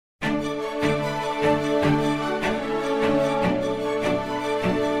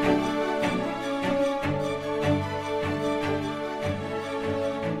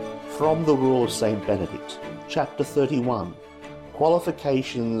From the Rule of Saint Benedict, Chapter 31,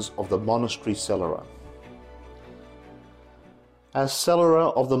 Qualifications of the Monastery Cellarer. As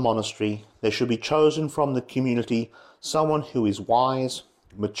cellarer of the monastery, there should be chosen from the community someone who is wise,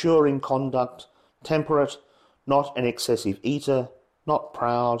 mature in conduct, temperate, not an excessive eater, not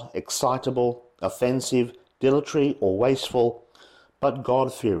proud, excitable, offensive, dilatory, or wasteful, but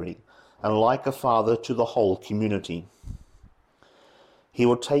God-fearing, and like a father to the whole community. He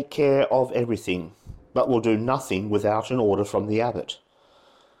will take care of everything, but will do nothing without an order from the abbot.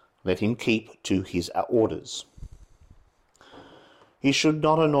 Let him keep to his orders. He should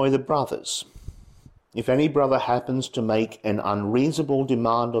not annoy the brothers. If any brother happens to make an unreasonable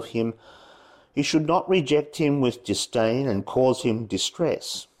demand of him, he should not reject him with disdain and cause him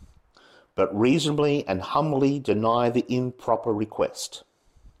distress, but reasonably and humbly deny the improper request.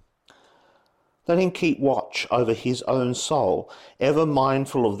 Let him keep watch over his own soul, ever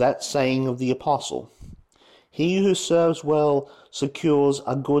mindful of that saying of the Apostle, "He who serves well secures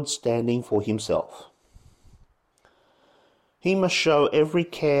a good standing for himself." He must show every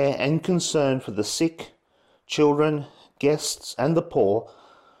care and concern for the sick, children, guests, and the poor,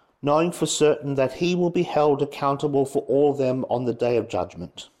 knowing for certain that he will be held accountable for all of them on the day of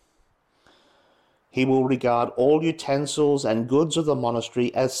judgment. He will regard all utensils and goods of the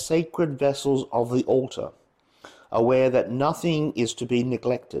monastery as sacred vessels of the altar, aware that nothing is to be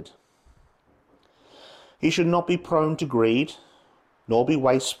neglected. He should not be prone to greed, nor be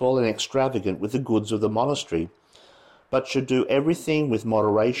wasteful and extravagant with the goods of the monastery, but should do everything with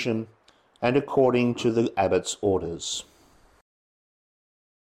moderation and according to the abbot's orders.